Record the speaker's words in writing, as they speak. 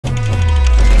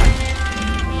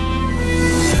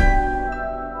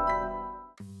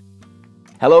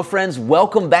Hello, friends.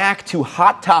 Welcome back to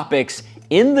Hot Topics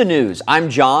in the News. I'm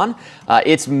John.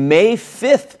 It's May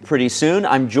 5th pretty soon.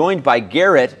 I'm joined by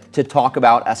Garrett to talk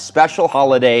about a special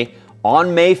holiday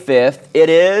on May 5th.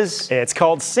 It's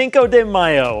called Cinco de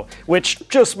Mayo, which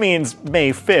just means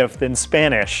May 5th in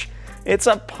Spanish. It's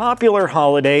a popular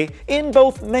holiday in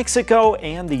both Mexico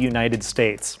and the United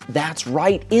States. That's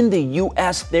right. In the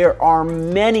U.S., there are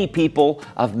many people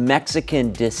of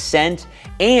Mexican descent,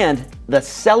 and the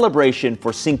celebration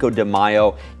for Cinco de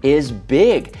Mayo is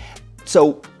big.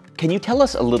 So, can you tell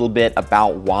us a little bit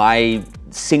about why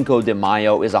Cinco de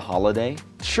Mayo is a holiday?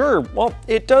 Sure. Well,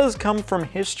 it does come from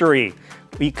history.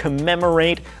 We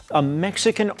commemorate a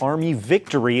Mexican army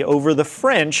victory over the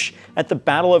French at the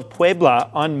Battle of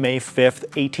Puebla on May 5th,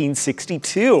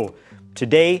 1862.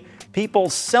 Today, people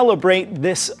celebrate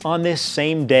this on this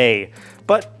same day.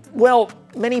 But, well,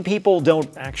 many people don't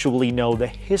actually know the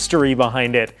history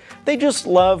behind it. They just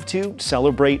love to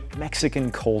celebrate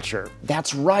Mexican culture.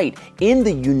 That's right. In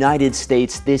the United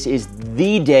States, this is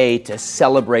the day to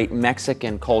celebrate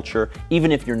Mexican culture,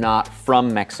 even if you're not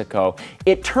from Mexico.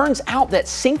 It turns out that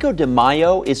Cinco de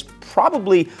Mayo is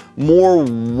probably more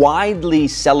widely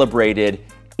celebrated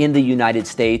in the United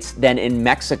States than in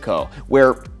Mexico,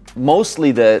 where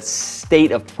mostly the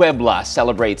state of Puebla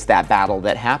celebrates that battle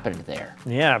that happened there.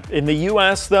 Yeah, in the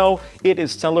U.S., though, it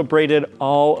is celebrated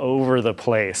all over the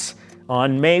place.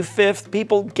 On May 5th,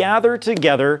 people gather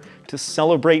together to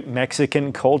celebrate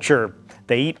Mexican culture.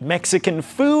 They eat Mexican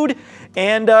food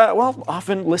and,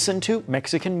 often listen to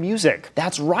Mexican music.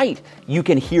 That's right. You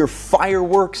can hear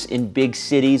fireworks in big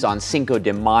cities on Cinco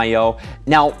de Mayo.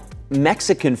 Now,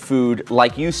 Mexican food,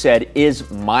 like you said,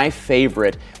 is my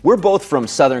favorite. We're both from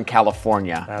Southern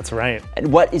California. That's right.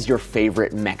 And what is your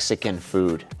favorite Mexican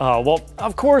food? Well,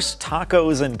 of course,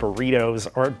 tacos and burritos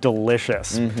are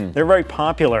delicious. They're very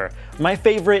popular. My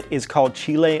favorite is called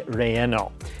chile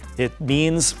relleno. It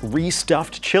means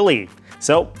restuffed chili.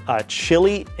 So,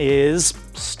 chili is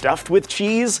stuffed with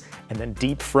cheese and then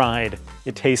deep fried.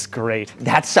 It tastes great.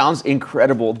 That sounds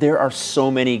incredible. There are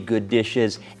so many good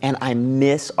dishes, and I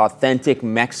miss authentic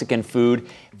Mexican food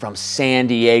from San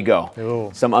Diego.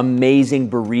 Ooh. Some amazing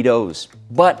burritos.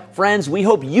 But friends, we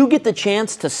hope you get the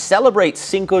chance to celebrate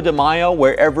Cinco de Mayo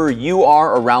wherever you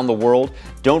are around the world.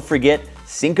 Don't forget,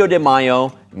 Cinco de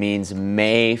Mayo means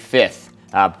May 5th.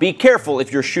 Be careful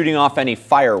if you're shooting off any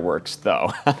fireworks,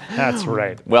 though. That's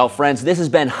right. Well, friends, this has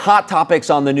been Hot Topics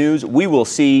on the News. We will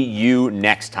see you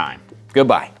next time.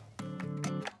 Goodbye.